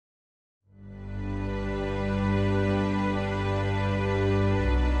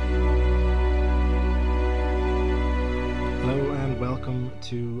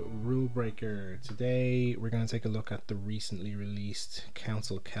to Rulebreaker. Today we're going to take a look at the recently released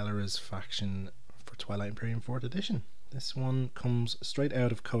Council Keleres faction for Twilight Imperium 4th edition. This one comes straight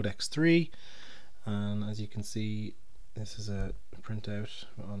out of Codex 3, and as you can see, this is a printout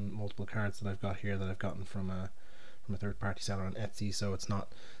on multiple cards that I've got here that I've gotten from a third-party seller on Etsy, so it's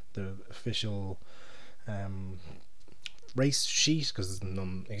not the official race sheet because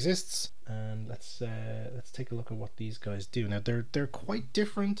none exists. And let's take a look at what these guys do. Now they're quite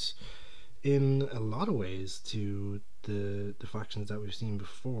different in a lot of ways to the factions that we've seen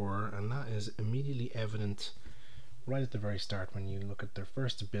before, and that is immediately evident right at the very start when you look at their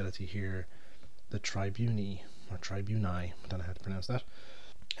first ability here, the Tribuni or Tribuni, I don't know how to pronounce that,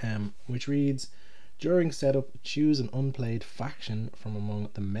 which reads: during setup, choose an unplayed faction from among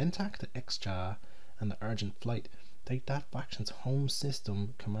the Mentak, the Exja, and the Argent Flight. Take that faction's home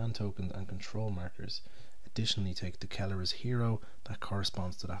system, command tokens, and control markers. Additionally, take the Keleres hero that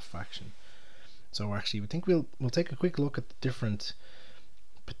corresponds to that faction. So actually, we think we'll take a quick look at the different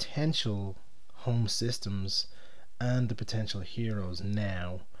potential home systems and the potential heroes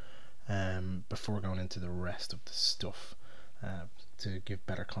now, before going into the rest of the stuff, to give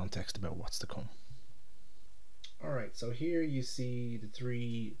better context about what's to come. Alright, so here you see the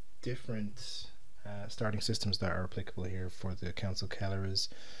three different starting systems that are applicable here for the Council Keleres.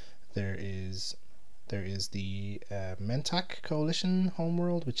 There is the Mentak Coalition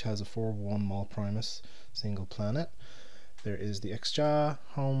homeworld, which has a 4/1 Maul Primus single planet. There is the Exja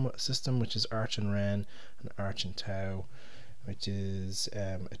home system, which is Arch and Ren and Arch and Tau, which is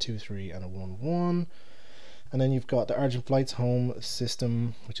a 2/3 and a 1/1. And then you've got the Argent Flight's home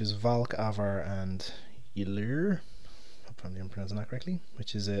system, which is Valk, Avar, and Ylur. I'm pronouncing that correctly,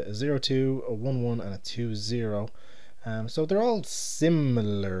 which is a 0/2, a 1/1, and a 2/0. So they're all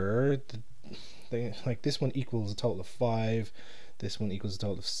similar. Like this one equals a total of 5, this one equals a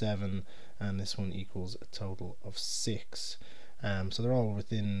total of 7, and this one equals a total of 6. So they're all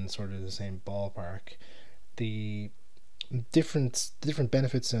within sort of the same ballpark. The different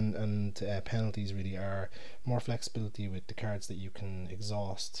benefits and penalties really are more flexibility with the cards that you can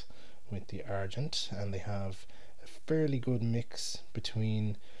exhaust with the Argent, and they have a fairly good mix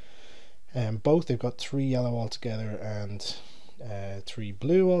between both. They've got 3 yellow altogether and 3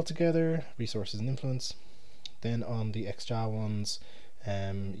 blue altogether, resources and influence. Then on the Extra ones,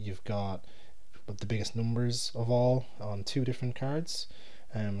 you've got the biggest numbers of all on 2 different cards,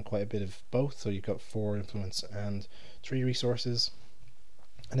 quite a bit of both, so you've got 4 influence and 3 resources.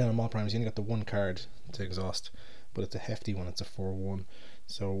 And then on Maul Primus you only got the 1 card to exhaust, but it's a hefty one, it's a 4/1.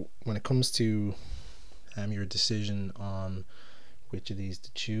 So when it comes to your decision on which of these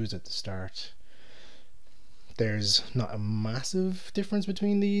to choose at the start, there's not a massive difference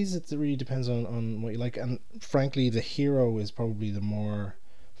between these. It really depends on what you like, and frankly the hero is probably the more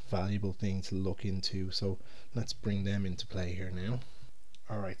valuable thing to look into, so let's bring them into play here now.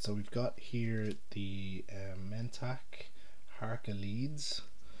 Alright, so we've got here the Mentak Harka leads,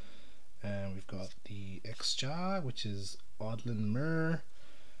 we've got the Exja, which is Odlin Mur,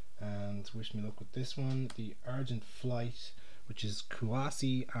 and wish me luck with this one, the Argent Flight, which is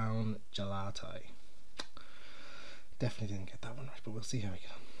Kuasi Aun Jalatai. Definitely didn't get that one right, but we'll see how we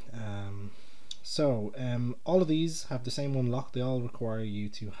go. All of these have the same unlock. They all require you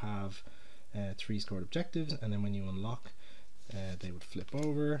to have 3 scored objectives, and then when you unlock, they would flip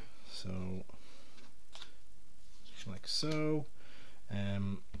over, so like so.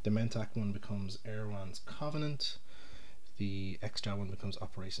 The Mentak one becomes Erwan's Covenant, the Extra one becomes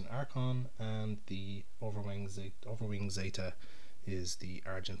Operation Archon, and the Overwing Zeta is the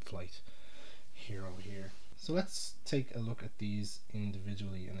Argent Flight hero here. So let's take a look at these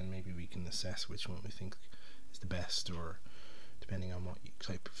individually, and then maybe we can assess which one we think is the best, or depending on what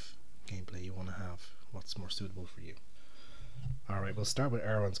type of gameplay you want to have, what's more suitable for you. Alright, we'll start with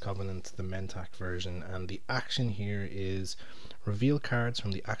Erwan's Covenant, the Mentak version, and the action here is reveal cards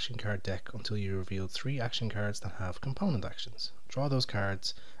from the action card deck until you reveal 3 action cards that have component actions. Draw those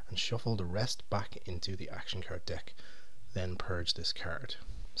cards and shuffle the rest back into the action card deck, then purge this card.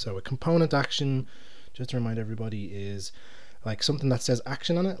 So a component action, just to remind everybody, is like something that says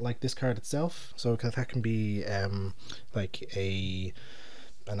action on it, like this card itself. So that can be like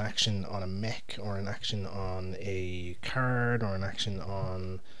an action on a mech, or an action on a card, or an action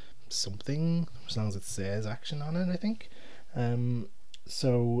on something, as long as it says action on it, I think.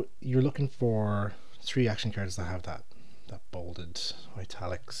 So you're looking for 3 action cards that have that bolded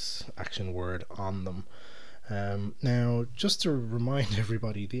italics action word on them. Now, just to remind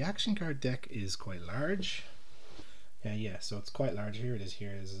everybody, the action card deck is quite large. Yeah, so it's quite large. Here it is.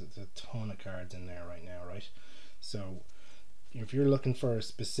 Here is a ton of cards in there right now, right? So if you're looking for a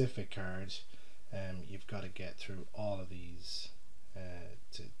specific card, you've got to get through all of these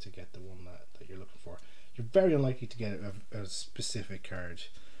to get the one that you're looking for. You're very unlikely to get a specific card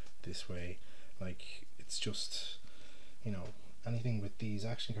this way. Like, it's just, you know, anything with these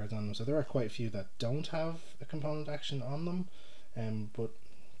action cards on them. So there are quite a few that don't have a component action on them, but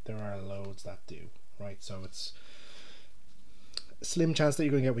there are loads that do, right? So it's a slim chance that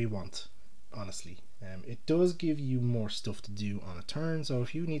you're going to get what you want, honestly. It does give you more stuff to do on a turn, so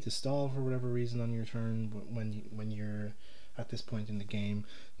if you need to stall for whatever reason on your turn when you're at this point in the game,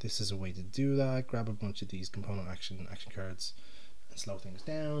 this is a way to do that. Grab a bunch of these component action cards and slow things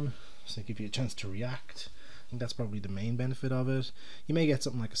down, so they give you a chance to react. I think that's probably the main benefit of it. You may get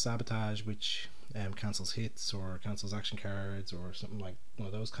something like a sabotage, which cancels hits or cancels action cards, or something like one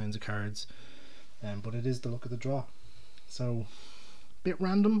of those kinds of cards, but it is the luck of the draw, so a bit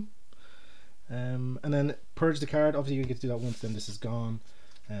random. And then purge the card. Obviously you get to do that once, then this is gone.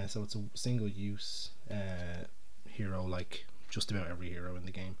 So it's a single use hero, like just about every hero in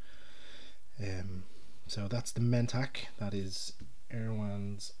the game. So that's the Mentak, that is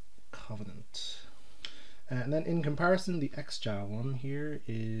Erwan's Covenant. And then in comparison, the Exja one here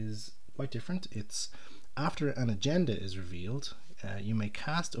is quite different. It's after an agenda is revealed, you may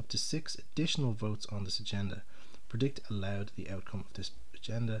cast up to 6 additional votes on this agenda. Predict aloud the outcome of this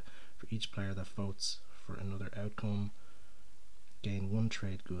agenda. For each player that votes for another outcome, gain 1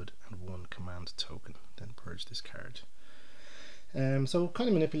 trade good and 1 command token. Then purge this card. So kind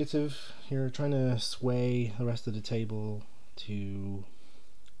of manipulative. You're trying to sway the rest of the table to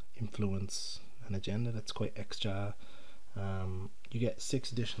influence an agenda. That's quite extra. You get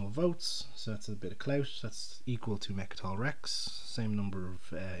 6 additional votes, so that's a bit of clout. That's equal to Mechatol Rex, same number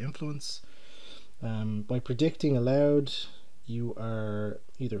of influence. By predicting aloud, you are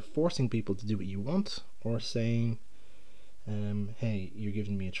either forcing people to do what you want, or saying, hey, you're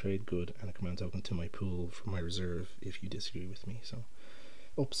giving me a trade good and a command token to my pool from my reserve if you disagree with me. So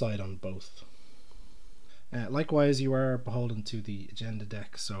upside on both. Likewise, you are beholden to the agenda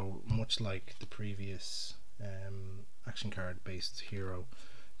deck, so much like the previous action card based hero,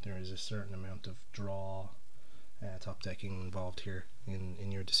 there is a certain amount of draw, top decking involved here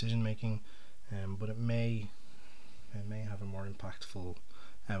in your decision making, but it may have a more impactful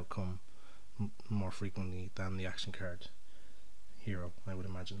outcome more frequently than the action card hero, I would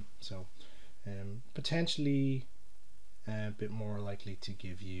imagine. So potentially a bit more likely to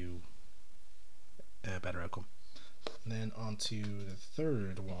give you a better outcome. And then on to the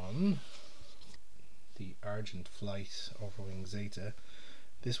third one, the Argent Flight Overwing Zeta.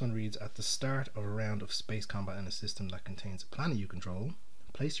 This one reads, at the start of a round of space combat in a system that contains a planet you control,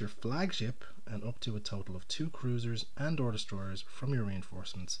 place your flagship and up to a total of 2 cruisers and or destroyers from your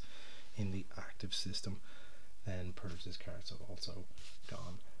reinforcements in the active system. Then purge this card, so also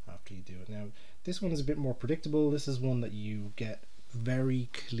gone after you do it. Now this one is a bit more predictable. This is one that you get very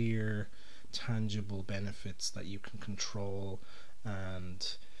clear tangible benefits that you can control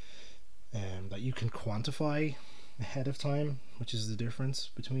and that you can quantify ahead of time, which is the difference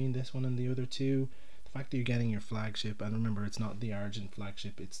between this one and the other two. The fact that you're getting your flagship, and remember it's not the Argent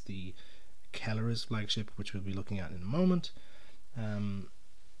flagship, it's the Keleres flagship, which we'll be looking at in a moment.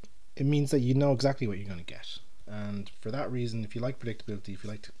 It means that you know exactly what you're going to get, and for that reason, if you like predictability, if you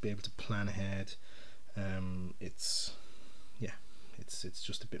like to be able to plan ahead, it's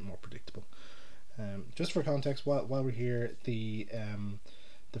just a bit more predictable. Just for context, while we're here, the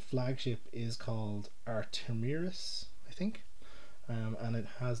flagship is called Artemiris, I think, and it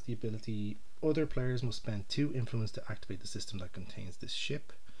has the ability, other players must spend 2 influence to activate the system that contains this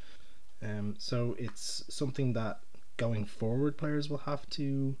ship. So it's something that going forward players will have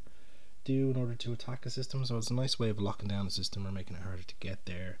to do in order to attack a system, so it's a nice way of locking down a system or making it harder to get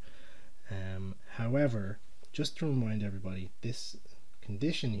there. However, just to remind everybody, this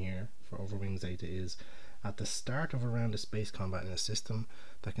condition here for Overwing Zeta is at the start of a round of space combat in a system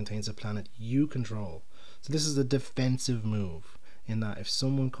that contains a planet you control. So this is a defensive move, in that if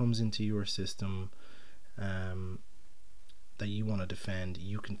someone comes into your system that you want to defend,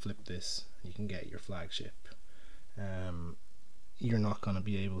 you can flip this, you can get your flagship. You're not going to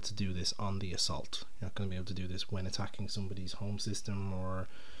be able to do this on the assault. You're not going to be able to do this when attacking somebody's home system or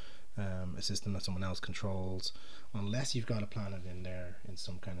a system that someone else controls, unless you've got a planet in there in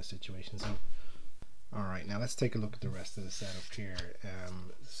some kind of situation. So alright, now let's take a look at the rest of the setup here.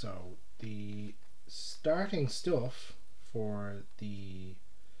 So the starting stuff for the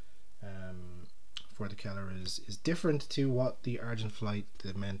Keleres is different to what the Argent Flight,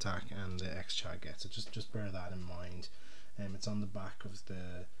 the Mentak and the Exja get, so just bear that in mind. It's on the back of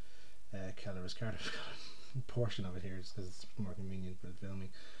the Keleres card. portion of it here, just because it's more convenient for filming.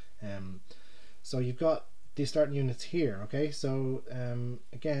 So you've got the starting units here. Okay, so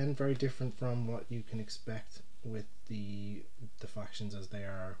again, very different from what you can expect with the factions as they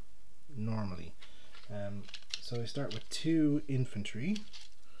are normally. So I start with 2 infantry.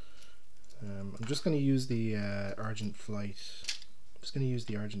 I'm just going to use the Argent Flight. I'm just going to use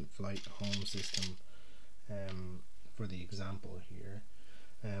the Argent Flight home system for the example here.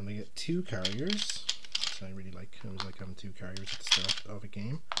 We get 2 carriers, which I really like. I always like having 2 carriers at the start of a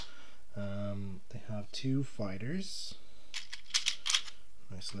game. They have 2 fighters,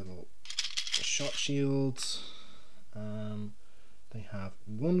 nice little shot shields. They have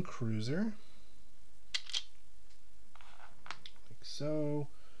 1 cruiser, like so,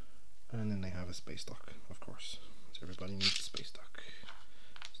 and then they have a space dock, of course. So everybody needs a space dock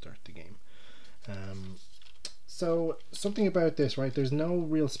to start the game. So something about this, right? There's no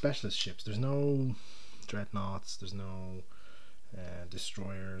real specialist ships. There's no dreadnoughts. There's no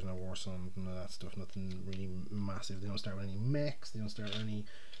destroyers, no warsuns, none of that stuff. Nothing really massive. They don't start with any mechs. They don't start with any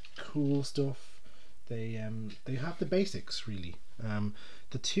cool stuff. They have the basics really.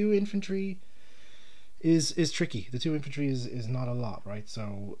 The 2 infantry is tricky. The 2 infantry is not a lot, right?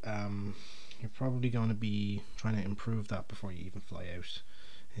 So you're probably going to be trying to improve that before you even fly out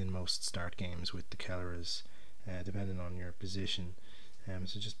in most start games with the Keleres, depending on your position.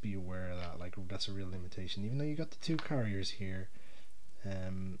 So just be aware of that. Like, that's a real limitation. Even though you got the 2 carriers here,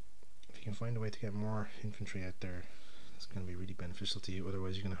 if you can find a way to get more infantry out there, it's going to be really beneficial to you.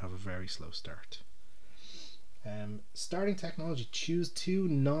 Otherwise, you're going to have a very slow start. Starting technology. Choose 2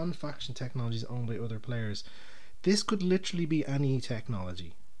 non-faction technologies owned by other players. This could literally be any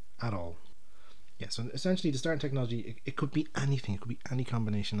technology at all. Yeah, so essentially the starting technology, it could be anything. It could be any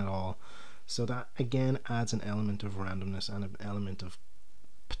combination at all. So that again adds an element of randomness and an element of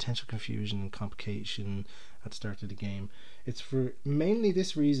potential confusion and complication at the start of the game. It's for mainly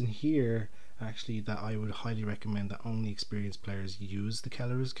this reason here actually that I would highly recommend that only experienced players use the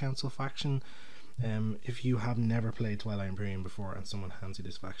Keleres Council faction. If you have never played Twilight Imperium before and someone hands you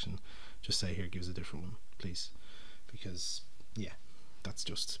this faction, just say, here, give us a different one, please, because yeah, that's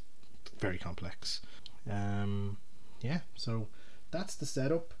just very complex. Yeah, so that's the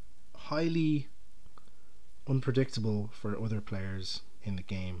setup. Highly unpredictable for other players in the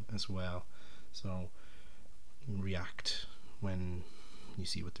game as well, so react when you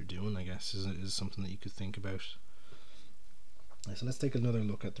see what they're doing, I guess, is something that you could think about. So let's take another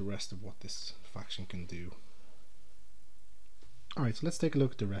look at the rest of what this faction can do. Alright, so let's take a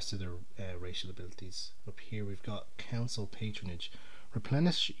look at the rest of the racial abilities. Up here we've got Council Patronage.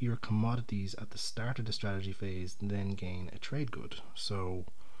 Replenish your commodities at the start of the strategy phase, then gain a trade good. So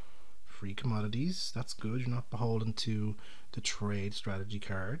free commodities, that's good. You're not beholden to the trade strategy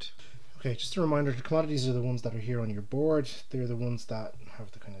card. Okay, just a reminder, the commodities are the ones that are here on your board. They're the ones that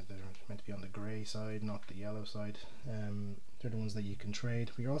have the kind of, they're meant to be on the grey side, not the yellow side. They're the ones that you can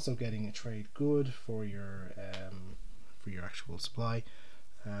trade. But you're also getting a trade good for your actual supply.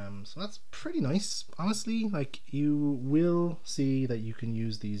 So that's pretty nice, honestly. Like, you will see that you can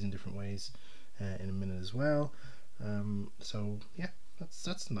use these in different ways in a minute as well. So yeah,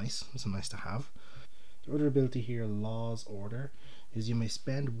 that's nice. That's nice to have. The other ability here, Law's Order, is you may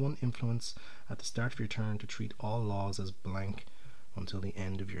spend 1 influence at the start of your turn to treat all laws as blank until the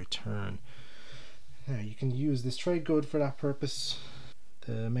end of your turn. Now you can use this trade good for that purpose.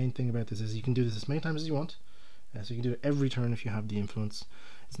 The main thing about this is you can do this as many times as you want. So you can do it every turn if you have the influence.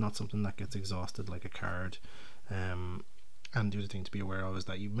 It's not something that gets exhausted like a card. And the other thing to be aware of is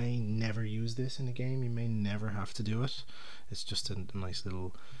that you may never use this in a game. You may never have to do it. It's just a nice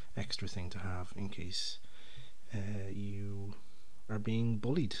little extra thing to have in case you are being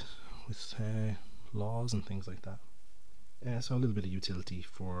bullied with laws and things like that. So a little bit of utility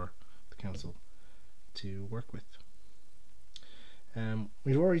for the council to work with.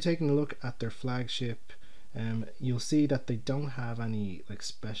 We've already taken a look at their flagship. You'll see that they don't have any like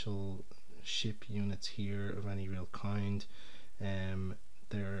special ship units here of any real kind.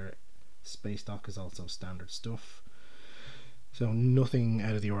 Their space dock is also standard stuff, so nothing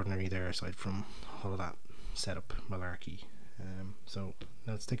out of the ordinary there aside from all of that setup malarkey. So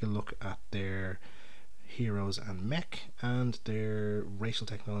let's take a look at their heroes and mech and their racial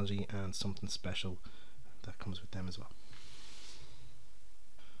technology and something special that comes with them as well.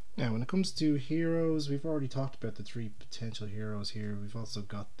 Now when it comes to heroes, we've already talked about the 3 potential heroes here. We've also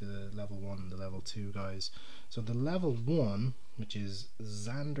got the level 1 and the level 2 guys. So the level 1, which is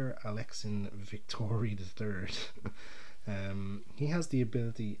Xander Alexin Victori III, he has the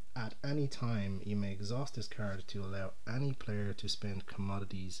ability, at any time you may exhaust this card to allow any player to spend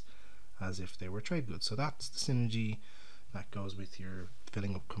commodities as if they were trade goods. So that's the synergy that goes with your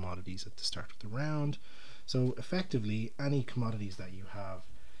filling up commodities at the start of the round. So effectively, any commodities that you have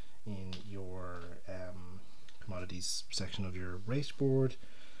in your commodities section of your race board,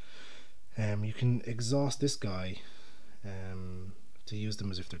 you can exhaust this guy to use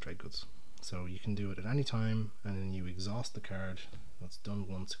them as if they're trade goods. So you can do it at any time, and then you exhaust the card. That's done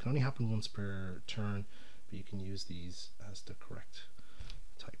once. It can only happen once per turn, but you can use these as the correct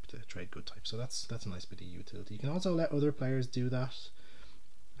type, the trade good type. So that's a nice bit of utility. You can also let other players do that.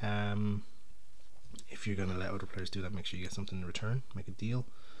 If you're going to let other players do that, make sure you get something in return, make a deal.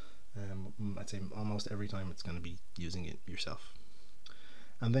 I'd say almost every time it's going to be using it yourself.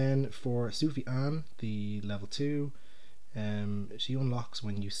 And then for Sufi Ann, the level 2, she unlocks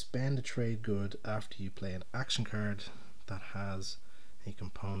when you spend a trade good after you play an action card that has a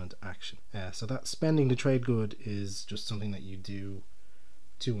component action. So that spending the trade good is just something that you do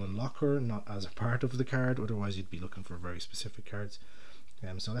to unlock her, not as a part of the card, otherwise you'd be looking for very specific cards.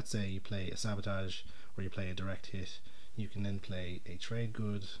 So let's say you play a sabotage or you play a direct hit, you can then play a trade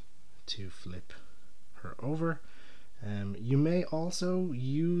good to flip her over. You may also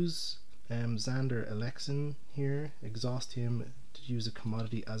use Xander Alexin here, exhaust him to use a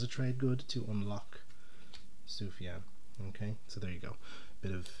commodity as a trade good to unlock Sufyan. Okay, so there you go,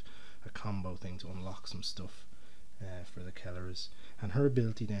 bit of a combo thing to unlock some stuff for the Keleres. And her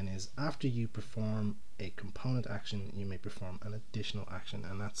ability then is, after you perform a component action, you may perform an additional action,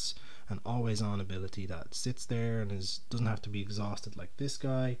 and that's an always on ability that sits there and doesn't have to be exhausted like this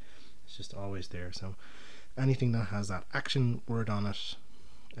guy. It's just always there. So anything that has that action word on it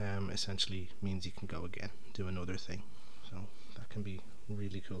essentially means you can go again, do another thing. So that can be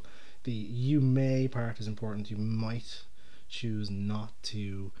really cool. The you may part is important. You might choose not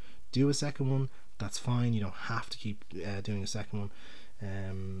to do a second one. That's fine. You don't have to keep doing a second one.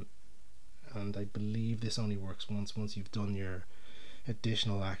 And I believe this only works once. Once you've done your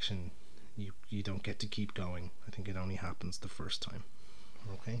additional action, you don't get to keep going. I think it only happens the first time.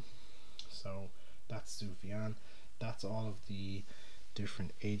 Okay, so that's Sufyan. That's all of the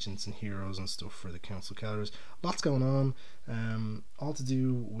different agents and heroes and stuff for the Council Keleres. Lots going on, all to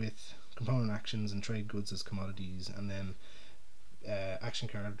do with component actions and trade goods as commodities, and then action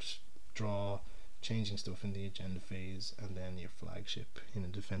cards draw, changing stuff in the agenda phase, and then your flagship in a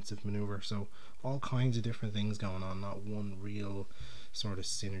defensive maneuver. So all kinds of different things going on, not one real sort of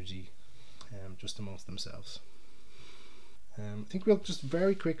synergy just amongst themselves. I think we'll just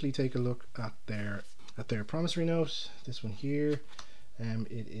very quickly take a look at their promissory note. This one here,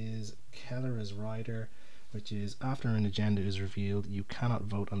 it is Keleres Rider, which is, after an agenda is revealed, you cannot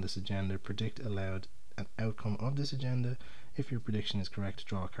vote on this agenda. Predict aloud an outcome of this agenda. If your prediction is correct,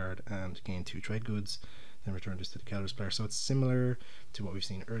 draw a card and gain 2 trade goods, then return this to the Keleres player. So it's similar to what we've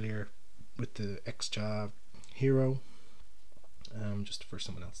seen earlier with the extra hero, just for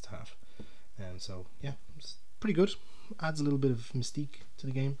someone else to have. So yeah, it's pretty good. Adds a little bit of mystique to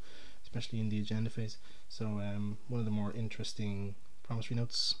the game, especially in the agenda phase. So one of the more interesting promissory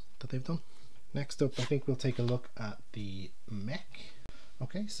notes that they've done. Next up, I think we'll take a look at the mech.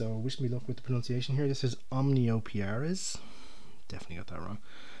 Okay, so wish me luck with the pronunciation here. This is Omniopiares. Definitely got that wrong.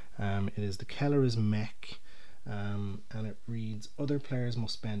 It is the Keleres mech, and it reads, other players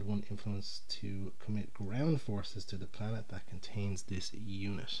must spend 1 influence to commit ground forces to the planet that contains this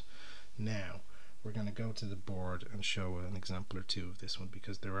unit. Now we're going to go to the board and show an example or two of this one,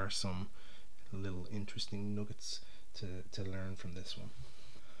 because there are some little interesting nuggets to learn from this one.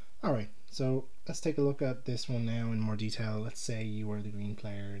 Alright, so let's take a look at this one now in more detail. Let's say you are the green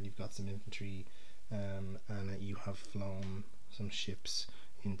player and you've got some infantry, and you have flown some ships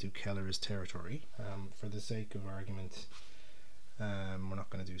into Keleres territory. For the sake of argument, we're not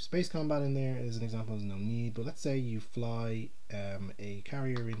going to do space combat in there as an example, there's no need, but let's say you fly a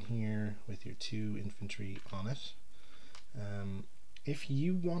carrier in here with your 2 infantry on it. If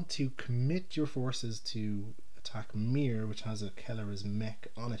you want to commit your forces to attack Mir, which has a Keleres mech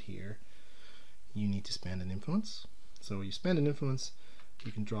on it here, you need to spend an influence. So you spend an influence,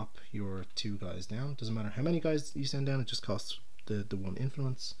 you can drop your 2 guys down. Doesn't matter how many guys you send down, it just costs the 1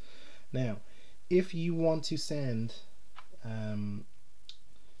 influence. Now if you want to send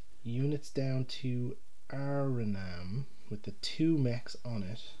units down to Aranam with the 2 mechs on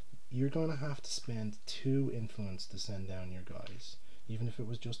it, you're going to have to spend 2 influence to send down your guys, even if it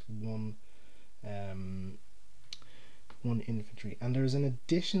was just one infantry. And there's an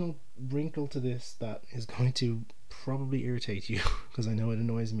additional wrinkle to this that is going to probably irritate you because I know it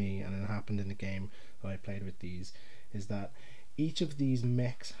annoys me, and it happened in the game that I played with these, is that each of these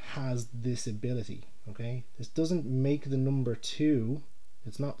mechs has this ability. Okay, this doesn't make the number 2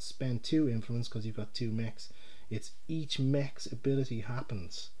 It's not spend 2 influence because you've got 2 mechs. It's each mech's ability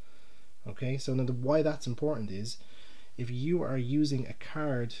happens. Okay, so now why that's important is if you are using a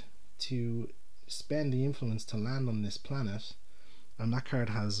card to spend the influence to land on this planet, and that card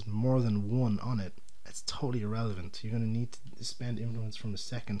has more than 1 on it, it's totally irrelevant. You're going to need to spend influence from a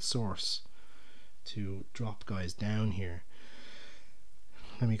second source to drop guys down here.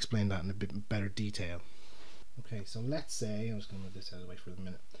 Let me explain that in a bit better detail. Okay, so let's say, I'm just going to move this out of the way for a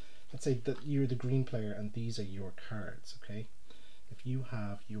minute. Let's say that you're the green player and these are your cards, okay? If you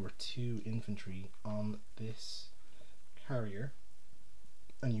have your 2 infantry on this carrier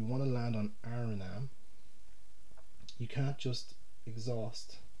and you want to land on Aranam, you can't just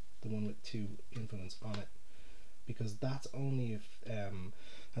exhaust the one with 2 influence on it, because that's only if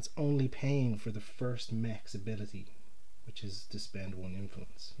that's only paying for the first mech's ability, which is to spend 1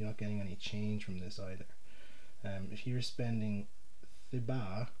 influence. You're not getting any change from this either. If you're spending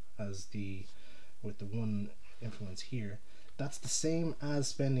Thiba as with the 1 influence here, that's the same as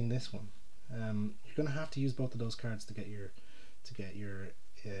spending this one. You're going to have to use both of those cards to get your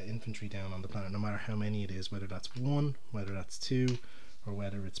infantry down on the planet, no matter how many it is, whether that's 1, whether that's 2, or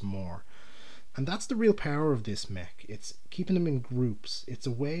whether it's more. And that's the real power of this mech. It's keeping them in groups. It's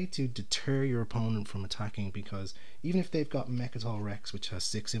a way to deter your opponent from attacking, because even if they've got Mechatol Rex, which has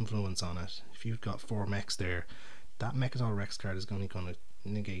 6 influence on it, if you've got 4 mechs there, that Mechatol Rex card is only going to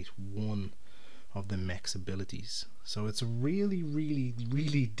negate 1 of the mech's abilities. So it's a really, really,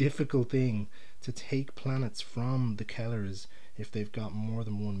 really difficult thing to take planets from the Keleres if they've got more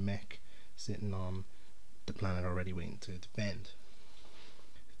than 1 mech sitting on the planet already waiting to defend.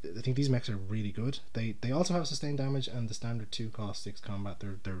 I think these mechs are really good. They also have sustained damage and the standard 2 cost 6 combat.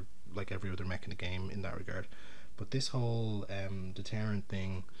 They're like every other mech in the game in that regard. But this whole deterrent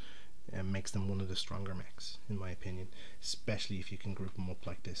thing makes them one of the stronger mechs, in my opinion, especially if you can group them up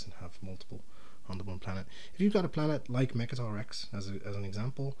like this and have multiple on the one planet. If you've got a planet like Mechatol Rex as an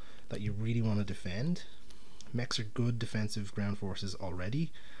example that you really want to defend, mechs are good defensive ground forces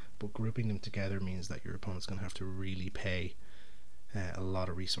already, but grouping them together means that your opponent's going to have to really pay a lot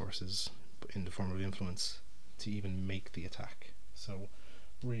of resources in the form of influence to even make the attack. So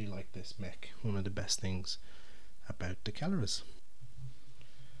really like this mech, one of the best things about the Keleres.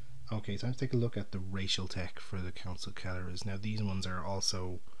 Okay, time to take a look at the racial tech for the Council Keleres. Now these ones are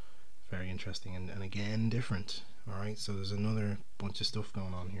also very interesting and again different. Alright, so there's another bunch of stuff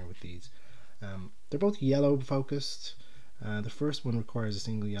going on here with these. They're both yellow focused. The first one requires a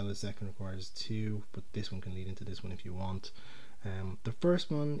single yellow, the second requires 2, but this one can lead into this one if you want. The first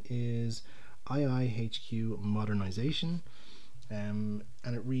one is IIHQ modernization, and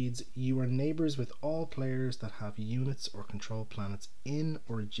it reads: you are neighbours with all players that have units or control planets in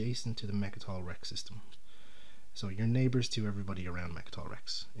or adjacent to the Mechatol Rex system. So you're neighbours to everybody around Mechatol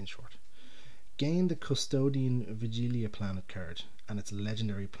Rex, in short. Gain the Custodian Vigilia planet card and its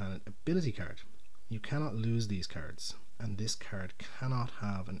legendary planet ability card. You cannot lose these cards, and this card cannot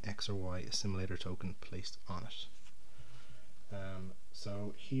have an X or Y assimilator token placed on it.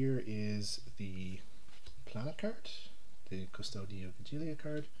 So here is the planet card, the Custodia Vigilia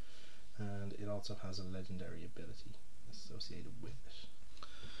card, and it also has a legendary ability associated with it.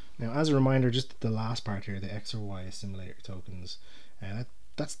 Now, as a reminder, just the last part here, the X or Y assimilator tokens,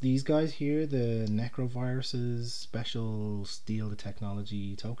 that's these guys here, the Necroviruses special steal the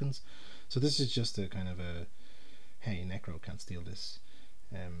technology tokens. So this is just a kind of a, hey, Necro can't steal this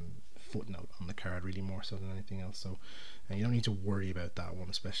footnote on the card, really, more so than anything else. So you don't need to worry about that one,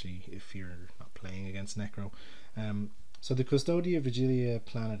 especially if you're not playing against Necro. So the Custodia Vigilia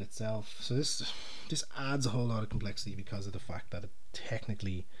planet itself, so this adds a whole lot of complexity because of the fact that it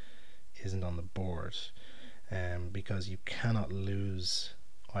technically isn't on the board, because you cannot lose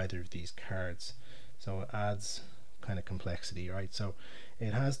either of these cards, so it adds kind of complexity, right? So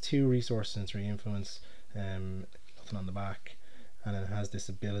it has 2 resources and 3 influence, nothing on the back, and it has this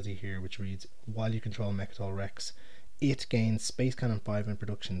ability here which reads: while you control Mechatol Rex, it gains Space Cannon 5 and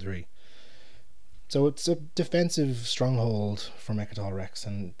Production 3. So it's a defensive stronghold for Mechatol Rex,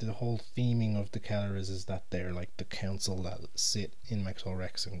 and the whole theming of the Keleres is that they're like the council that sit in Mechatol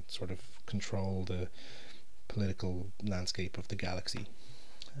Rex and sort of control the political landscape of the galaxy.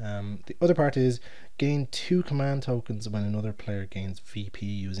 The other part is gain 2 command tokens when another player gains VP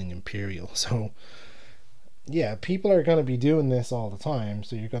using Imperial. So yeah, people are going to be doing this all the time,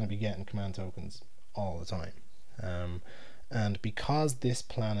 so you're going to be getting command tokens all the time. And because this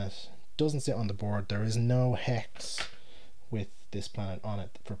planet doesn't sit on the board, there is no hex with this planet on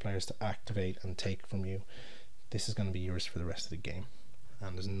it for players to activate and take from you. This is going to be yours for the rest of the game,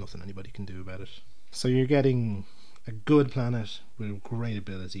 and there's nothing anybody can do about it. So you're getting a good planet with great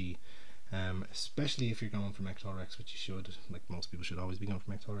ability, especially if you're going for Mechatol Rex, which you should, like most people should always be going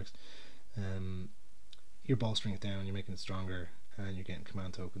for Mechatol Rex. You're bolstering it down, you're making it stronger, and you're getting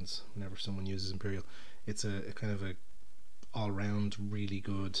command tokens whenever someone uses Imperial. It's a kind of a all-round really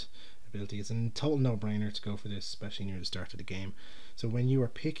good ability. It's a total no-brainer to go for this, especially near the start of the game. So when you are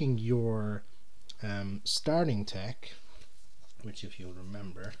picking your starting tech, which if you'll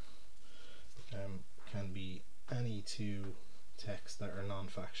remember can be any two techs that are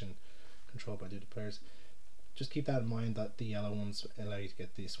non-faction controlled by the players, just keep that in mind that the yellow ones allow you to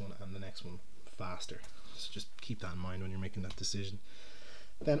get this one and the next one faster. So just keep that in mind when you're making that decision.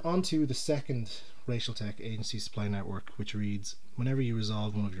 Then on to the second racial tech, Agency Supply Network, which reads, whenever you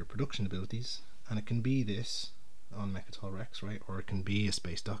resolve one of your production abilities, and it can be this on Mechatol Rex, right, or it can be a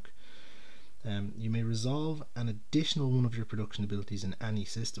space dock, you may resolve an additional one of your production abilities in any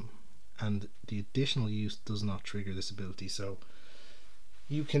system, and the additional use does not trigger this ability. So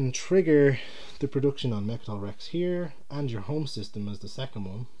you can trigger the production on Mechatol Rex here and your home system as the second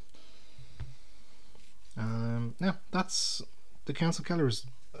one. Now that's the Council Keleres.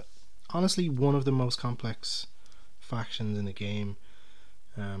 Honestly, one of the most complex factions in the game.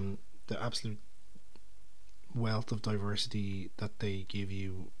 The absolute wealth of diversity that they give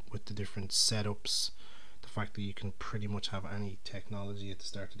you with the different setups, the fact that you can pretty much have any technology at the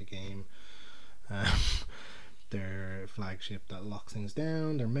start of the game, their flagship that locks things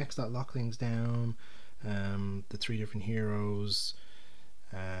down, their mechs that lock things down, the 3 different heroes,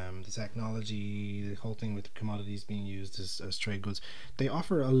 the technology, the whole thing with commodities being used as trade goods. They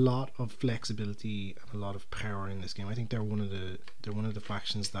offer a lot of flexibility and a lot of power in this game. I think they're one of the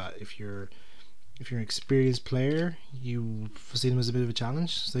factions that if you're an experienced player, you see them as a bit of a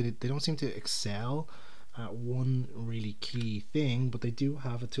challenge. So they don't seem to excel at one really key thing, but they do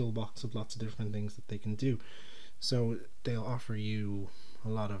have a toolbox of lots of different things that they can do. So they'll offer you a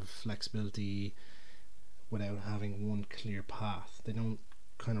lot of flexibility without having one clear path. They don't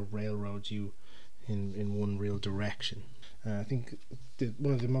kind of railroad you in one real direction. I think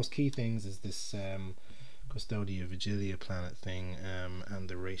one of the most key things is this Custodia Vigilia planet thing, and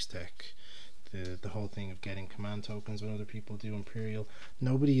the race tech. The whole thing of getting command tokens when other people do Imperial.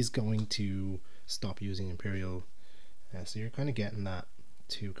 Nobody is going to stop using Imperial, so you're kind of getting that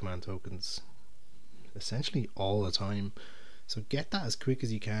 2 command tokens essentially all the time. So get that as quick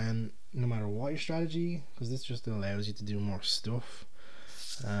as you can, no matter what your strategy, because this just allows you to do more stuff.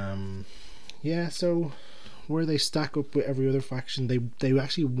 Yeah, so where they stack up with every other faction, they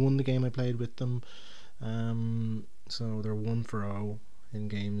actually won the game I played with them. So they're 1-0 in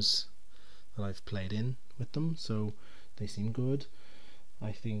games that I've played in with them, so they seem good.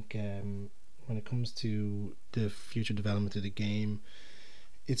 I think when it comes to the future development of the game,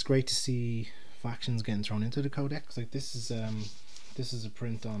 it's great to see factions getting thrown into the codex. Like this is a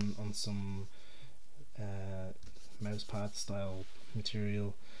print on some mousepad style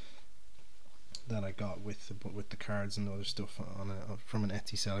material that I got with the cards and other stuff from an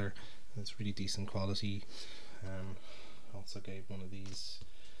Etsy seller. It's really decent quality. Also gave one of these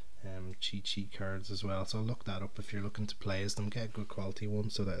cheat sheet cards as well, so look that up if you're looking to play as them. Get a good quality one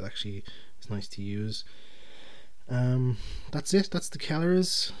so that it actually is nice to use. That's it. That's the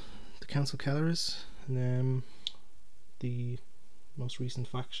Keleres, the Council Keleres, and the most recent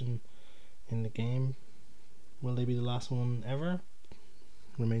faction in the game. Will they be the last one ever?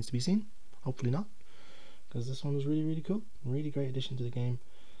 Remains to be seen. Hopefully not, because this one was really, really cool. Really great addition to the game,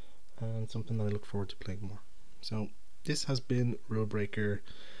 and something that I look forward to playing more. So this has been Rulebreaker.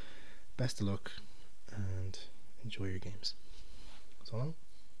 Best of luck and enjoy your games. So long.